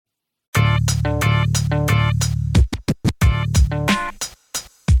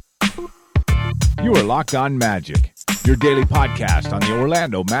You are Locked On Magic, your daily podcast on the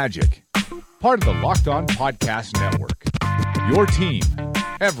Orlando Magic. Part of the Locked On Podcast Network. Your team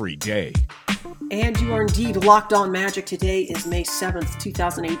every day. And you are indeed Locked On Magic. Today is May 7th,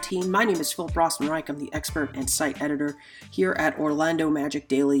 2018. My name is Philip Rossman-Reich. I'm the expert and site editor here at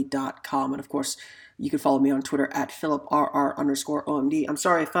OrlandoMagicDaily.com. And of course, you can follow me on Twitter at PhilipRR_OMD. I'm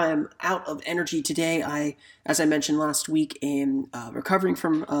sorry if I am out of energy today. As I mentioned last week, am recovering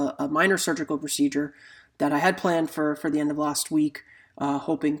from a minor surgical procedure that I had planned for the end of last week,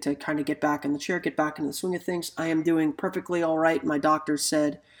 hoping to kind of get back in the chair, get back into the swing of things. I am doing perfectly all right. My doctor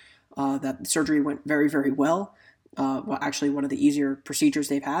said that the surgery went very, very well. Actually, one of the easier procedures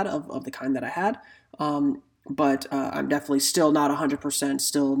they've had of the kind that I had. But I'm definitely still not 100%,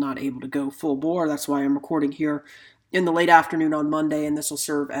 still not able to go full bore. That's why I'm recording here in the late afternoon on Monday, and this will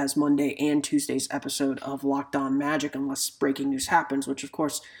serve as Monday and Tuesday's episode of Locked On Magic, unless breaking news happens, which of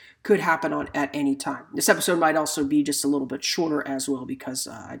course could happen at any time. This episode might also be just a little bit shorter as well, because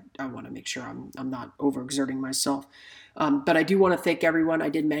I want to make sure I'm not overexerting myself. But I do want to thank everyone. I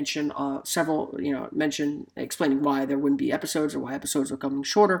did mention explaining why there wouldn't be episodes or why episodes were coming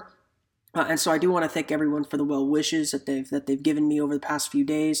shorter. And so I do want to thank everyone for the well wishes that they've given me over the past few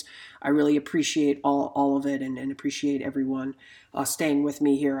days. I really appreciate all of it, and appreciate everyone staying with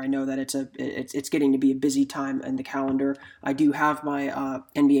me here. I know that it's getting to be a busy time in the calendar. I do have my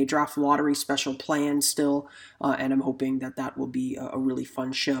NBA Draft Lottery special planned still, and I'm hoping that will be a really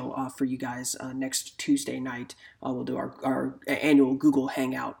fun show for you guys next Tuesday night. We'll do our annual Google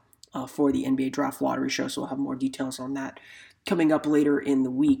Hangout for the NBA Draft Lottery show, so we'll have more details on that coming up later in the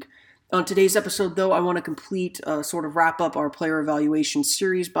week. On today's episode, though, I want to wrap up our player evaluation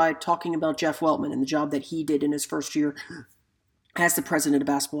series by talking about Jeff Weltman and the job that he did in his first year as the president of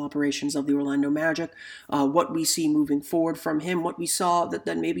basketball operations of the Orlando Magic, what we see moving forward from him, what we saw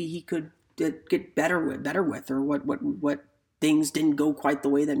that maybe he could get better with, or what things didn't go quite the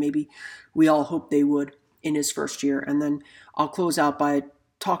way that maybe we all hoped they would in his first year. And then I'll close out by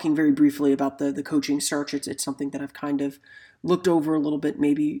talking very briefly about the coaching search. It's something that I've kind of looked over a little bit,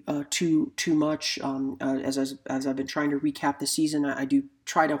 maybe too much. As I've been trying to recap the season, I do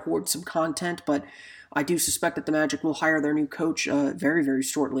try to hoard some content, but I do suspect that the Magic will hire their new coach very, very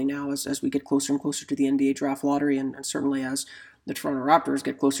shortly now, as we get closer and closer to the NBA Draft Lottery, and certainly as the Toronto Raptors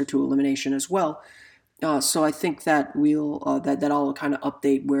get closer to elimination as well. So I think that I'll kind of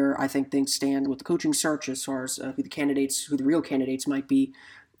update where I think things stand with the coaching search, as far as who the real candidates might be,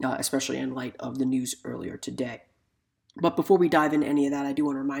 especially in light of the news earlier today. But before we dive into any of that, I do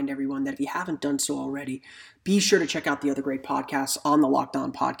want to remind everyone that if you haven't done so already, be sure to check out the other great podcasts on the Locked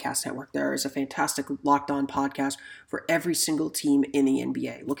On Podcast Network. There is a fantastic Locked On podcast for every single team in the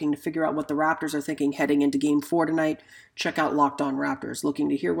NBA. Looking to figure out what the Raptors are thinking heading into Game 4 tonight? Check out Locked On Raptors. Looking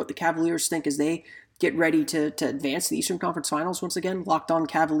to hear what the Cavaliers think as they get ready to advance to the Eastern Conference Finals once again? Locked On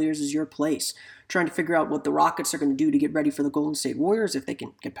Cavaliers is your place. Trying to figure out what the Rockets are going to do to get ready for the Golden State Warriors, if they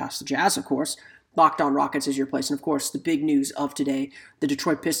can get past the Jazz, of course. Locked On Rockets is your place. And of course, the big news of today, the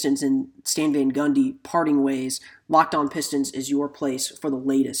Detroit Pistons and Stan Van Gundy parting ways. Locked On Pistons is your place for the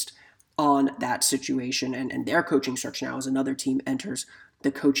latest on that situation. And their coaching search now as another team enters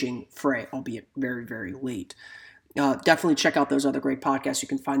the coaching fray, albeit very, very late. Definitely check out those other great podcasts. You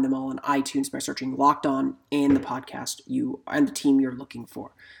can find them all on iTunes by searching Locked On and the podcast and the team you're looking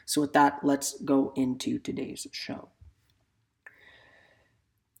for. So with that, let's go into today's show.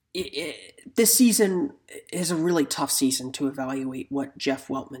 This season is a really tough season to evaluate what Jeff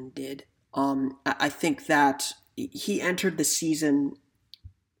Weltman did. I think that he entered the season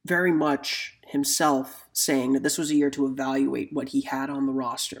very much himself saying that this was a year to evaluate what he had on the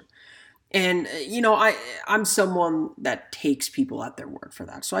roster. And, I'm someone that takes people at their word for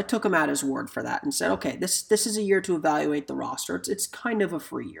that. So I took him at his word for that and said, okay, this is a year to evaluate the roster. It's kind of a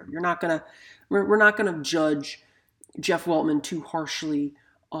free year. We're not gonna judge Jeff Weltman too harshly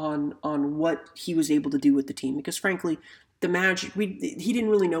on what he was able to do with the team, because frankly, the Magic, he didn't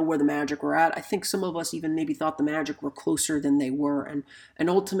really know where the Magic were at. I think some of us even maybe thought the Magic were closer than they were, and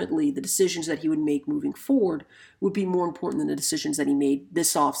ultimately the decisions that he would make moving forward would be more important than the decisions that he made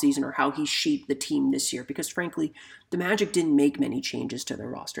this offseason or how he shaped the team this year, because frankly, the Magic didn't make many changes to their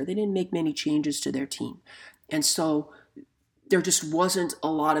roster. They didn't make many changes to their team, and so there just wasn't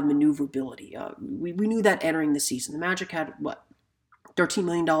a lot of maneuverability. We knew that entering the season. The Magic had, $13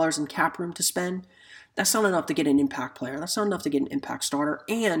 million in cap room to spend. That's not enough to get an impact player. That's not enough to get an impact starter.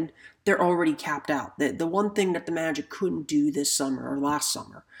 And they're already capped out. The one thing that the Magic couldn't do this summer or last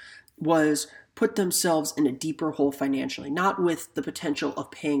summer was put themselves in a deeper hole financially, not with the potential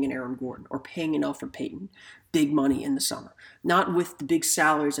of paying an Aaron Gordon or paying an Elfrid Payton big money in the summer, not with the big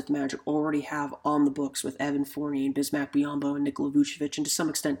salaries that the Magic already have on the books with Evan Fournier and Bismack Biyombo and Nikola Vucevic and to some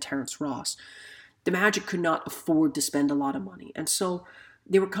extent Terrence Ross. The Magic could not afford to spend a lot of money, and so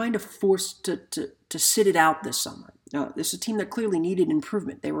they were kind of forced to sit it out this summer. This is a team that clearly needed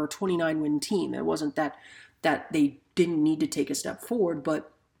improvement. They were a 29-win team. It wasn't that they didn't need to take a step forward,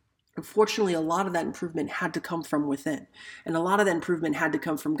 but unfortunately, a lot of that improvement had to come from within. And a lot of that improvement had to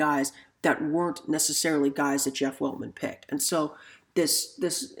come from guys that weren't necessarily guys that Jeff Weltman picked. And so this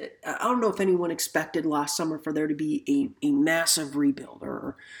I don't know if anyone expected last summer for there to be a massive rebuild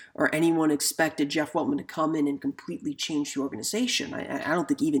or anyone expected Jeff Weltman to come in and completely change the organization. I don't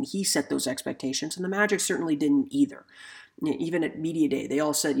think even he set those expectations, and the Magic certainly didn't either. Even at Media Day, they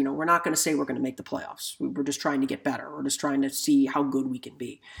all said, we're not going to say we're going to make the playoffs. We're just trying to get better. We're just trying to see how good we can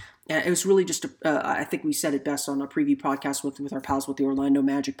be. And it was really just, I think we said it best on a preview podcast with our pals with the Orlando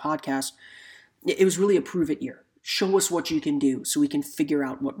Magic podcast. It was really a prove it year. Show us what you can do so we can figure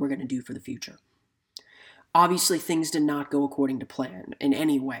out what we're going to do for the future. Obviously, things did not go according to plan in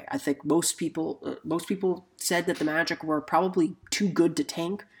any way. I think most people said that the Magic were probably too good to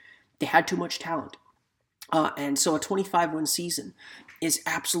tank. They had too much talent. And so a 25-win season is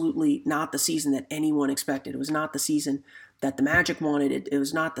absolutely not the season that anyone expected. It was not the season that the Magic wanted. It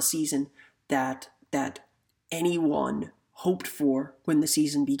was not the season that anyone hoped for when the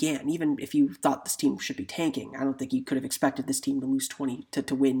season began. Even if you thought this team should be tanking, I don't think you could have expected this team to lose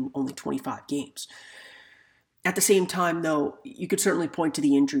to win only 25 games. At the same time, though, you could certainly point to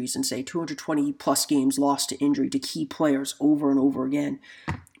the injuries and say 220-plus games lost to injury to key players over and over again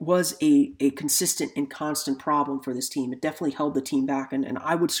was a consistent and constant problem for this team. It definitely held the team back, and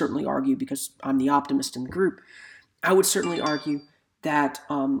I would certainly argue, because I'm the optimist in the group, I would certainly argue that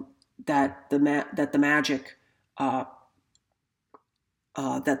the Magic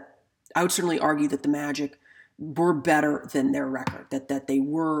were better than their record, that they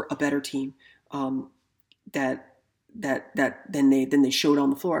were a better team, than they showed on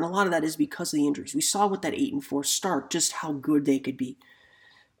the floor, and a lot of that is because of the injuries. We saw with that 8-4 start just how good they could be,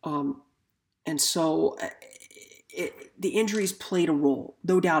 and so the injuries played a role,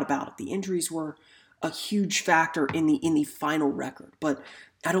 no doubt about it. The injuries were a huge factor in the final record, but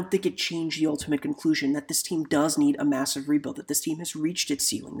I don't think it changed the ultimate conclusion that this team does need a massive rebuild, that this team has reached its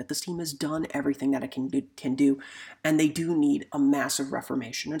ceiling, that this team has done everything that it can do, and they do need a massive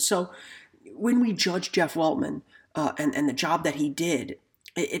reformation. And so when we judge Jeff Weltman and the job that he did,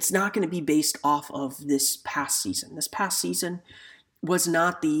 it's not going to be based off of this past season. This past season was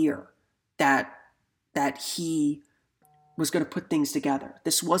not the year that he was going to put things together.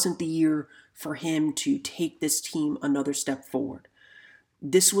 This wasn't the year for him to take this team another step forward.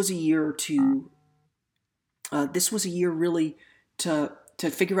 This was a year really to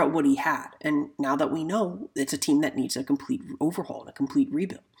figure out what he had. And now that we know, it's a team that needs a complete overhaul and a complete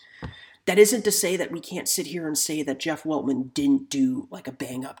rebuild. That isn't to say that we can't sit here and say that Jeff Weltman didn't do like a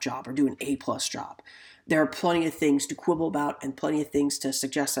bang-up job or do an A-plus job. There are plenty of things to quibble about and plenty of things to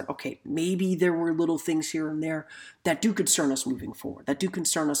suggest that, okay, maybe there were little things here and there that do concern us moving forward, that do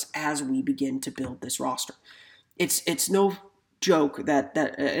concern us as we begin to build this roster. It's no joke that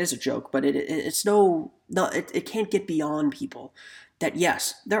it is a joke, but it can't get beyond people that,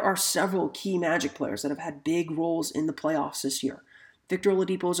 yes, there are several key Magic players that have had big roles in the playoffs this year. Victor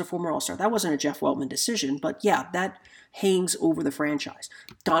Oladipo is a former All-Star. That wasn't a Jeff Weltman decision, but yeah, that hangs over the franchise.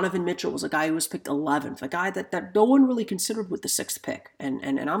 Donovan Mitchell was a guy who was picked 11th, a guy that no one really considered with the 6th pick, and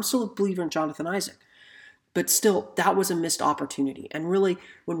I'm still a believer in Jonathan Isaac. But still, that was a missed opportunity. And really,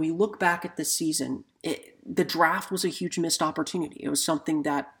 when we look back at this season, the draft was a huge missed opportunity. It was something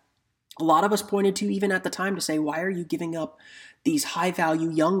that a lot of us pointed to even at the time to say, why are you giving up these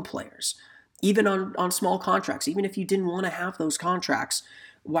high-value young players? Even on small contracts, even if you didn't want to have those contracts,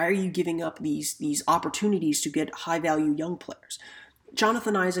 why are you giving up these opportunities to get high-value young players?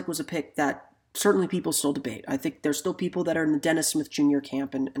 Jonathan Isaac was a pick that certainly people still debate. I think there's still people that are in the Dennis Smith Jr.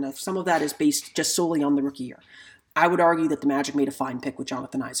 camp, and some of that is based just solely on the rookie year. I would argue that the Magic made a fine pick with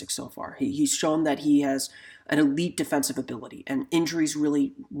Jonathan Isaac so far. He's shown that he has an elite defensive ability, and injuries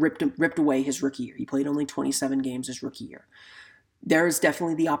really ripped away his rookie year. He played only 27 games his rookie year. There is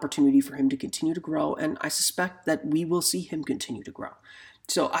definitely the opportunity for him to continue to grow, and I suspect that we will see him continue to grow.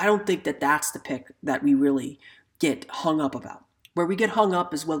 So I don't think that that's the pick that we really get hung up about. Where we get hung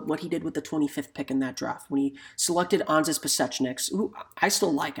up is what he did with the 25th pick in that draft, when he selected Anzis Pasechniks, who I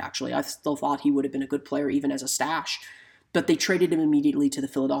still like, actually. I still thought he would have been a good player even as a stash, but they traded him immediately to the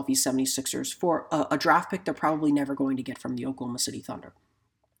Philadelphia 76ers for a draft pick they're probably never going to get from the Oklahoma City Thunder.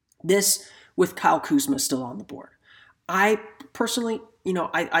 This with Kyle Kuzma still on the board. I personally,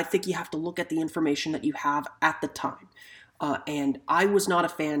 I think you have to look at the information that you have at the time. And I was not a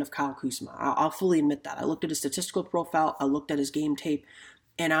fan of Kyle Kuzma. I'll fully admit that. I looked at his statistical profile, I looked at his game tape,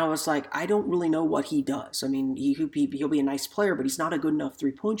 and I was like, I don't really know what he does. I mean, he'll be a nice player, but he's not a good enough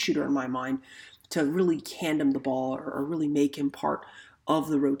three-point shooter in my mind to really hand him the ball or really make him part of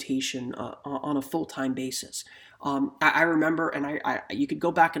the rotation on a full-time basis. I remember, and you could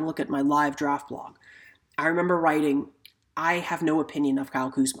go back and look at my live draft blog. I remember writing, I have no opinion of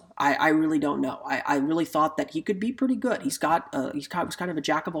Kyle Kuzma. I really don't know. I really thought that he could be pretty good. He was kind of a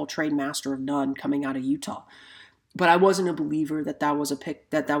jack of all trade, master of none coming out of Utah. But I wasn't a believer that was a pick,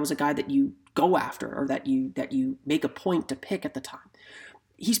 that was a guy that you go after or that you make a point to pick at the time.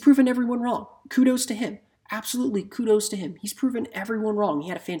 He's proven everyone wrong. Kudos to him. Absolutely kudos to him. He's proven everyone wrong. He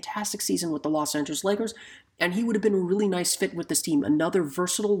had a fantastic season with the Los Angeles Lakers, and he would have been a really nice fit with this team. Another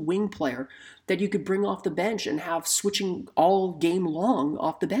versatile wing player that you could bring off the bench and have switching all game long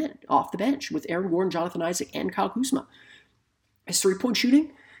off the bench with Aaron Gordon, Jonathan Isaac, and Kyle Kuzma. His three-point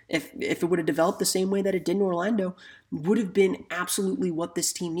shooting, if it would have developed the same way that it did in Orlando, would have been absolutely what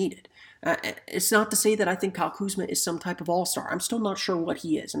this team needed. It's not to say that I think Kyle Kuzma is some type of all-star. I'm still not sure what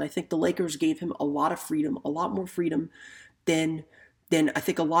he is, and I think the Lakers gave him a lot of freedom, a lot more freedom than I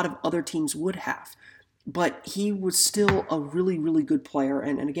think a lot of other teams would have. But he was still a really, really good player,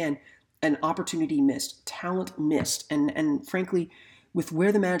 and again, an opportunity missed, talent missed, and frankly, with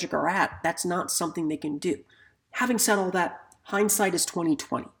where the Magic are at, that's not something they can do. Having said all that, hindsight is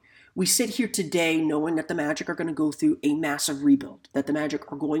 20/20. We sit here today knowing that the Magic are going to go through a massive rebuild, that the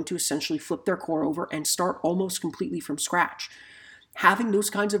Magic are going to essentially flip their core over and start almost completely from scratch. Having those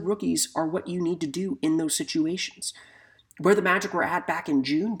kinds of rookies are what you need to do in those situations. Where the Magic were at back in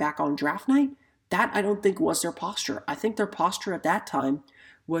June, back on draft night, that I don't think was their posture. I think their posture at that time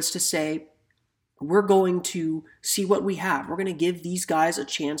was to say, we're going to see what we have. We're going to give these guys a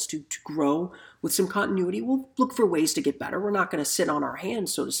chance to grow with some continuity. We'll look for ways to get better. We're not going to sit on our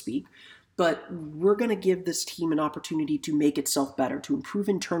hands, so to speak, but we're going to give this team an opportunity to make itself better, to improve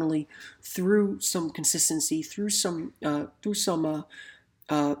internally through some consistency, through some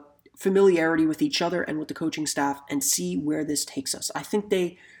familiarity with each other and with the coaching staff, and see where this takes us. I think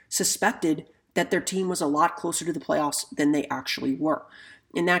they suspected that their team was a lot closer to the playoffs than they actually were.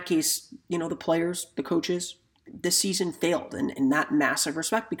 In that case, the players, the coaches, this season failed in that massive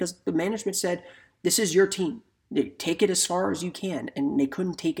respect because the management said, this is your team. Take it as far as you can, and they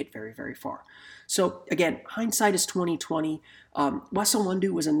couldn't take it very, very far. So again, hindsight is 20/20. Wes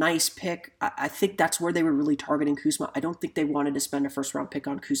Iwundu was a nice pick. I think that's where they were really targeting Kuzma. I don't think they wanted to spend a first-round pick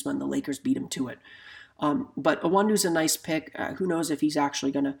on Kuzma, and the Lakers beat him to it. But Iwundu's a nice pick. Who knows if he's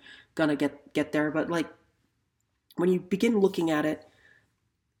actually gonna get there? But when you begin looking at it,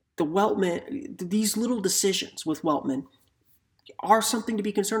 these little decisions with Weltman are something to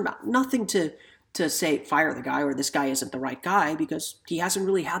be concerned about. Nothing to say fire the guy or this guy isn't the right guy, because he hasn't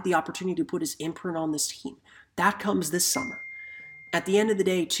really had the opportunity to put his imprint on this team. That comes this summer. At the end of the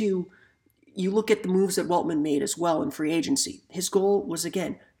day, too, you look at the moves that Weltman made as well in free agency. His goal was,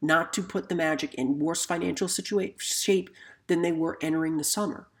 again, not to put the Magic in worse financial shape than they were entering the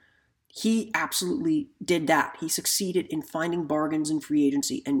summer. He absolutely did that. He succeeded in finding bargains in free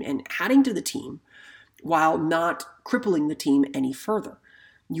agency and adding to the team while not crippling the team any further.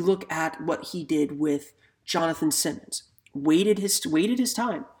 You look at what he did with Jonathan Simmons. Waited his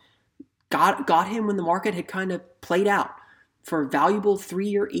time. Got him when the market had kind of played out for a valuable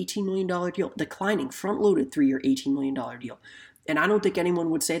 3-year, $18 million deal, declining, front-loaded 3-year, $18 million deal. And I don't think anyone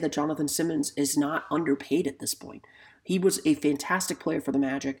would say that Jonathan Simmons is not underpaid at this point. He was a fantastic player for the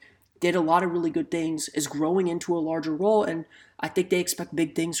Magic, did a lot of really good things, is growing into a larger role, and I think they expect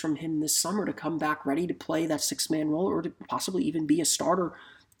big things from him this summer to come back ready to play that six-man role or to possibly even be a starter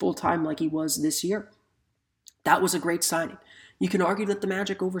full-time like he was this year. That was a great signing. You can argue that the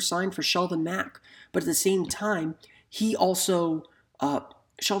Magic oversigned for Shelvin Mack, but at the same time, Shelvin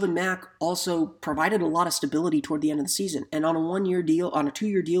Mack also provided a lot of stability toward the end of the season. And on a 2-year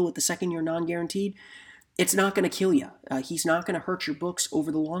deal with the second year non-guaranteed, it's not going to kill you. He's not going to hurt your books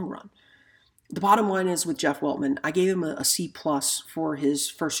over the long run. The bottom line is with Jeff Weltman, I gave him a C+ for his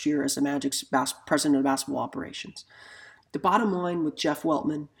first year as the Magic's president of basketball operations. The bottom line with Jeff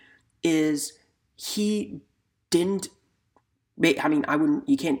Weltman is he didn't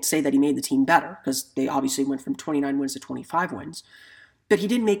you can't say that he made the team better because they obviously went from 29 wins to 25 wins, but he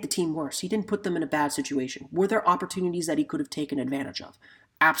didn't make the team worse. He didn't put them in a bad situation. Were there opportunities that he could have taken advantage of?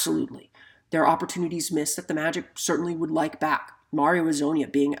 Absolutely. There are opportunities missed that the Magic certainly would like back. Mario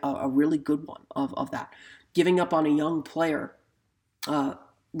Hezonja being a really good one of that. Giving up on a young player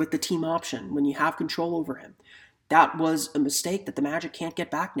with the team option, when you have control over him. That was a mistake that the Magic can't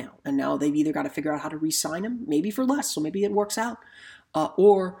get back now. And now they've either got to figure out how to re-sign him, maybe for less, so maybe it works out,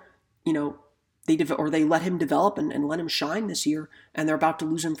 or they let him develop and let him shine this year, and they're about to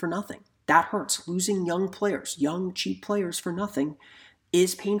lose him for nothing. That hurts. Losing young players, young cheap players for nothing,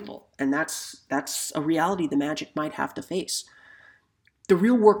 is painful, and that's a reality the Magic might have to face. The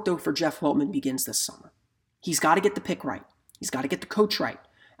real work, though, for Jeff Weltman begins this summer. He's got to get the pick right. He's got to get the coach right.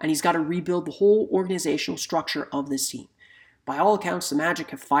 And he's got to rebuild the whole organizational structure of this team. By all accounts, the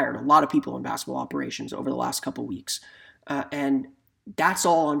Magic have fired a lot of people in basketball operations over the last couple weeks. And that's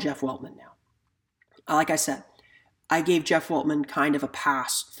all on Jeff Weltman now. Like I said, I gave Jeff Weltman kind of a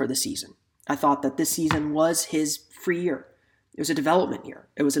pass for the season. I thought that this season was his free year. It was a development year.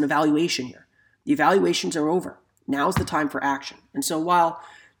 It was an evaluation year. The evaluations are over. Now's the time for action. And so while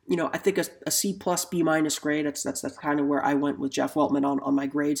I think a C plus B minus grade, that's kind of where I went with Jeff Weltman on my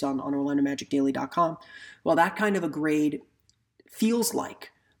grades on OrlandoMagicDaily.com. Well, that kind of a grade feels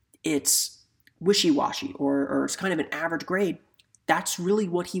like it's wishy-washy or it's kind of an average grade. That's really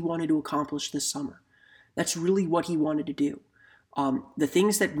what he wanted to accomplish this summer. That's really what he wanted to do. The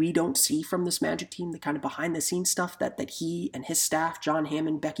things that we don't see from this Magic team, the kind of behind-the-scenes stuff that he and his staff, John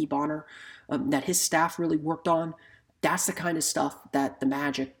Hammond, Becky Bonner, that his staff really worked on, that's the kind of stuff that the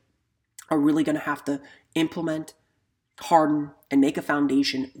Magic are really going to have to implement, harden, and make a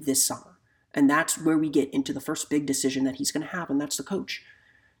foundation this summer. And that's where we get into the first big decision that he's going to have, and that's the coach.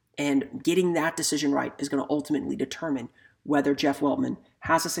 And getting that decision right is going to ultimately determine whether Jeff Weltman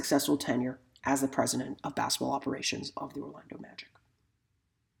has a successful tenure as the president of basketball operations of the Orlando Magic.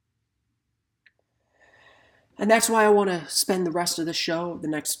 And that's why I want to spend the rest of the show, the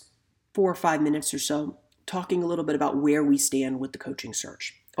next 4 or 5 minutes or so, talking a little bit about where we stand with the coaching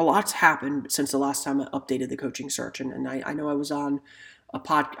search. A lot's happened since the last time I updated the coaching search, and I know I was on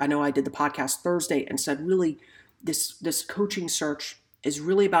I know I did the podcast Thursday and said really this coaching search is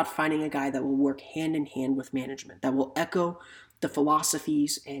really about finding a guy that will work hand in hand with management, that will echo the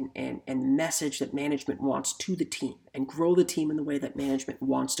philosophies and message that management wants to the team and grow the team in the way that management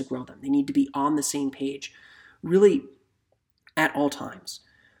wants to grow them. They need to be on the same page really at all times.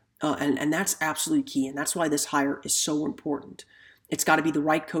 And that's absolutely key, and that's why this hire is so important. It's got to be the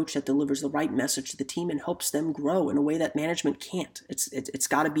right coach that delivers the right message to the team and helps them grow in a way that management can't. It's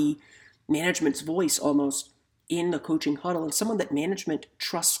got to be management's voice almost in the coaching huddle and someone that management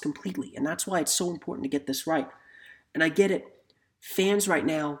trusts completely. And that's why it's so important to get this right. And I get it. Fans right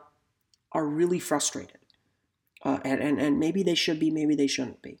now are really frustrated. And maybe they should be, maybe they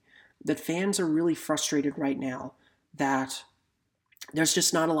shouldn't be. That fans are really frustrated right now that there's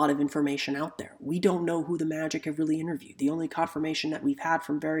just not a lot of information out there. We don't know who the Magic have really interviewed. The only confirmation that we've had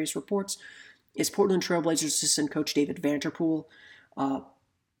from various reports is Portland Trailblazers assistant coach David Vanterpool, down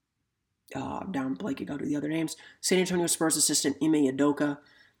blanking out of the other names, San Antonio Spurs assistant Ime Udoka.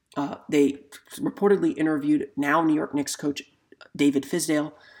 They reportedly interviewed now New York Knicks coach David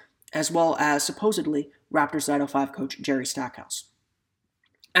Fizdale, as well as supposedly Raptors 905 coach Jerry Stackhouse.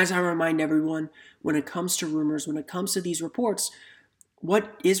 As I remind everyone, when it comes to rumors, when it comes to these reports,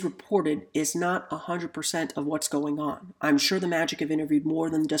 what is reported is not 100% of what's going on. I'm sure the Magic have interviewed more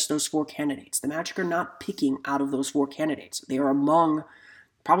than just those 4 candidates. The Magic are not picking out of those 4 candidates. They are among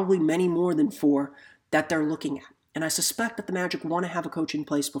probably many more than 4 that they're looking at. And I suspect that the Magic want to have a coach in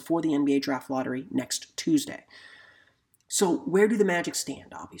place before the NBA draft lottery next Tuesday. So where do the Magic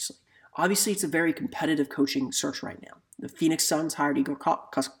stand, obviously? Obviously, it's a very competitive coaching search right now. The Phoenix Suns hired Igor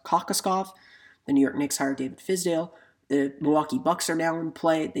Kokoskov. The New York Knicks hired David Fizdale. The Milwaukee Bucks are now in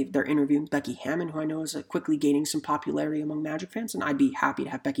play. They're interviewing Becky Hammon, who I know is quickly gaining some popularity among Magic fans, and I'd be happy to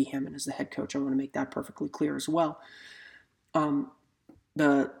have Becky Hammon as the head coach. I want to make that perfectly clear as well.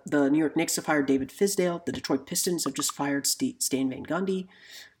 The New York Knicks have hired David Fizdale. The Detroit Pistons have just fired Stan Van Gundy.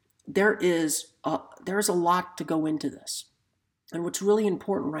 There is a lot to go into this. And what's really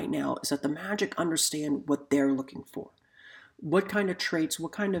important right now is that the Magic understand what they're looking for. What kind of traits,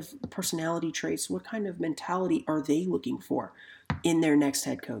 what kind of personality traits, what kind of mentality are they looking for in their next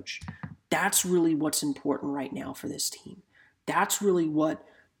head coach? That's really what's important right now for this team. That's really what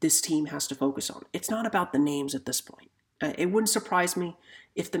this team has to focus on. It's not about the names at this point. It wouldn't surprise me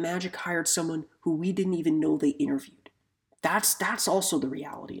if the Magic hired someone who we didn't even know they interviewed. That's also the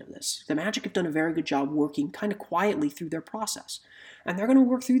reality of this. The Magic have done a very good job working kind of quietly through their process. And they're going to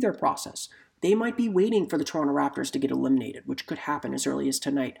work through their process. They might be waiting for the Toronto Raptors to get eliminated, which could happen as early as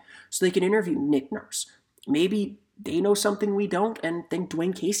tonight, so they can interview Nick Nurse. Maybe they know something we don't and think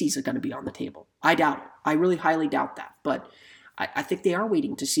Dwayne Casey's going to be on the table. I doubt it. I really highly doubt that. But I think they are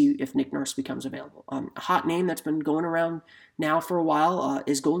waiting to see if Nick Nurse becomes available. A hot name that's been going around now for a while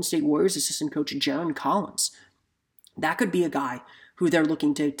is Golden State Warriors assistant coach Jarron Collins. That could be a guy who they're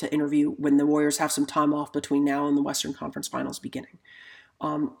looking to interview when the Warriors have some time off between now and the Western Conference Finals beginning.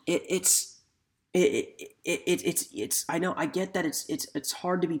 It's I know, I get that it's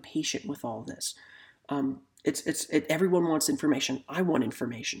hard to be patient with all this. Everyone wants information. I want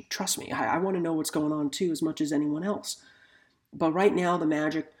information. Trust me, I want to know what's going on too, as much as anyone else. But right now, the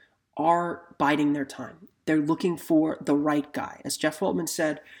Magic are biding their time. They're looking for the right guy. As Jeff Weltman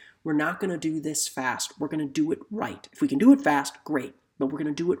said, we're not going to do this fast. We're going to do it right. If we can do it fast, great, but we're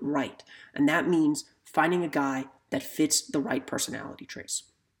going to do it right. And that means finding a guy that fits the right personality traits.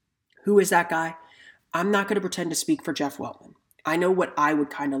 Who is that guy? I'm not going to pretend to speak for Jeff Weltman. I know what I would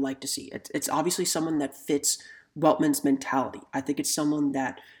kind of like to see. It's obviously someone that fits Weltman's mentality. I think it's someone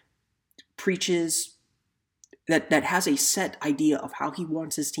that preaches, that has a set idea of how he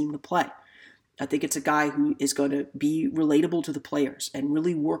wants his team to play. I think it's a guy who is going to be relatable to the players and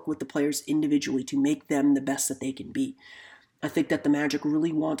really work with the players individually to make them the best that they can be. I think that the Magic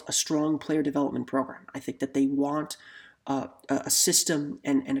really want a strong player development program. I think that they want a system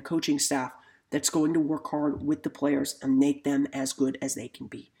and a coaching staff that's going to work hard with the players and make them as good as they can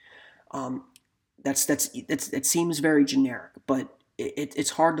be. It seems very generic, but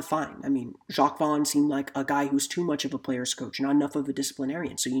it's hard to find. I mean, Jacques Vaughn seemed like a guy who's too much of a player's coach, not enough of a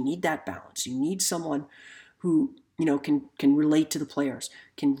disciplinarian. So you need that balance. You need someone who, can relate to the players,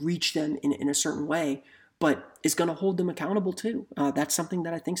 can reach them in a certain way, but is going to hold them accountable too. That's something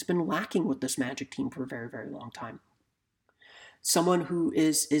that I think's been lacking with this Magic team for a very, very long time. Someone who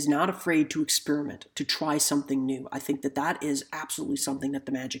is not afraid to experiment, to try something new. I think that is absolutely something that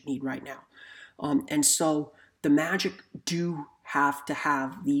the Magic need right now. And so the Magic do have to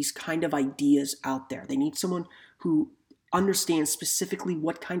have these kind of ideas out there. They need someone who understands specifically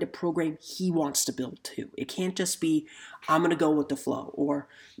what kind of program he wants to build too. It can't just be, I'm going to go with the flow, or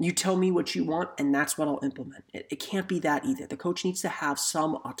you tell me what you want and that's what I'll implement. It can't be that either. The coach needs to have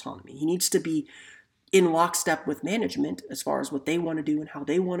some autonomy. He needs to be in lockstep with management as far as what they want to do and how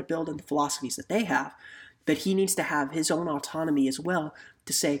they want to build and the philosophies that they have. But he needs to have his own autonomy as well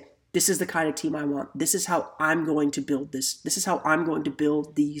to say, this is the kind of team I want. This is how I'm going to build this. This is how I'm going to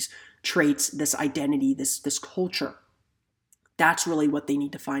build these traits, this identity, this culture. That's really what they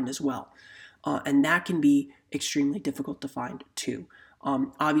need to find as well. And that can be extremely difficult to find too.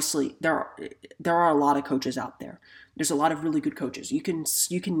 Obviously, there are a lot of coaches out there. There's a lot of really good coaches. You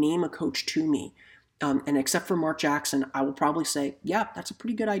can name a coach to me. And except for Mark Jackson, I will probably say, yeah, that's a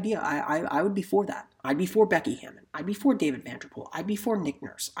pretty good idea. I would be for that. I'd be for Becky Hammon. I'd be for David Vanderpool. I'd be for Nick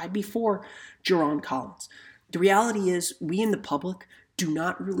Nurse. I'd be for Jarron Collins. The reality is, we in the public do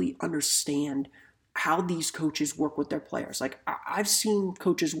not really understand how these coaches work with their players. Like, I've seen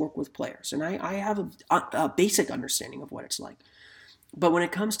coaches work with players, and I have a basic understanding of what it's like. But when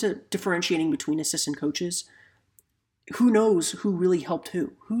it comes to differentiating between assistant coaches, who knows who really helped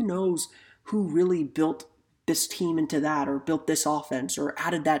who? Who knows who really built this team into that, or built this offense, or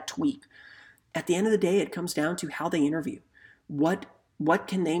added that tweak? At the end of the day, it comes down to how they interview. What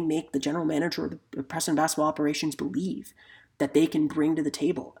can they make the general manager or the president of basketball operations believe that they can bring to the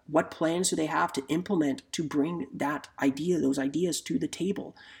table? What plans do they have to implement to bring that idea, those ideas to the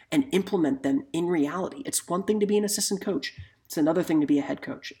table and implement them in reality? It's one thing to be an assistant coach. It's another thing to be a head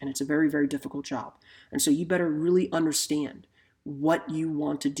coach, and it's a very, very difficult job. And so you better really understand what you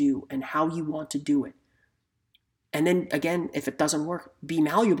want to do and how you want to do it. And then again, if it doesn't work, be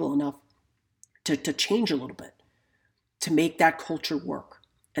malleable enough to change a little bit, to make that culture work.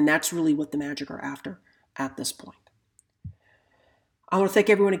 And that's really what the Magic are after at this point. I want to thank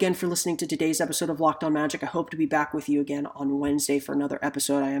everyone again for listening to today's episode of Locked On Magic. I hope to be back with you again on Wednesday for another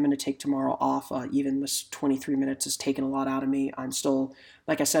episode. I am going to take tomorrow off. Even this 23 minutes has taken a lot out of me. I'm still,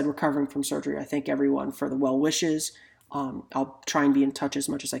 like I said, recovering from surgery. I thank everyone for the well wishes. I'll try and be in touch as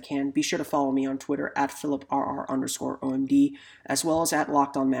much as I can. Be sure to follow me on Twitter at PhilipRR_OMD, as well as at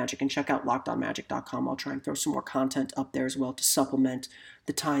Locked On Magic, and check out LockedOnMagic.com. I'll try and throw some more content up there as well to supplement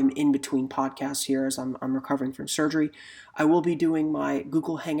the time in between podcasts here as I'm recovering from surgery. I will be doing my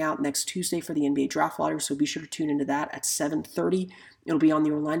Google Hangout next Tuesday for the NBA Draft Lottery, so be sure to tune into that at 7:30. It'll be on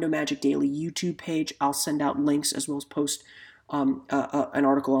the Orlando Magic Daily YouTube page. I'll send out links as well as post an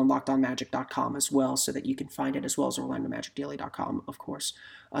article on LockedOnMagic.com as well, so that you can find it, as well as OrlandoMagicDaily.com, of course,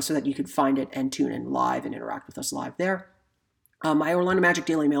 so that you can find it and tune in live and interact with us live there. My Orlando Magic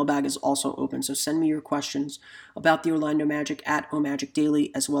Daily mailbag is also open, so send me your questions about the Orlando Magic at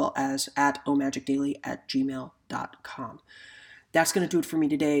OMagicDaily, as well as at omagicdaily@gmail.com. that's going to do it for me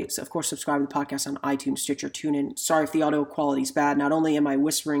today. So, of course, subscribe to the podcast on iTunes, Stitcher, TuneIn. Sorry if the audio quality is bad. Not only am I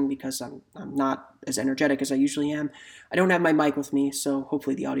whispering because I'm not as energetic as I usually am, I don't have my mic with me, so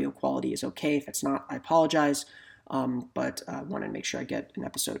hopefully the audio quality is okay. If it's not, I apologize. But I wanted to make sure I get an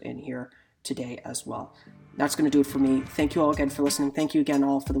episode in here today as well. That's going to do it for me. Thank you all again for listening. Thank you again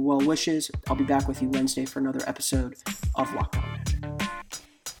all for the well wishes. I'll be back with you Wednesday for another episode of Locked On Magic.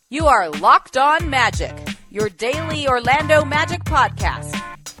 You are Locked On Magic, your daily Orlando Magic podcast,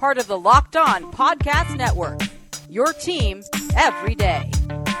 part of the Locked On Podcast Network, your team every day.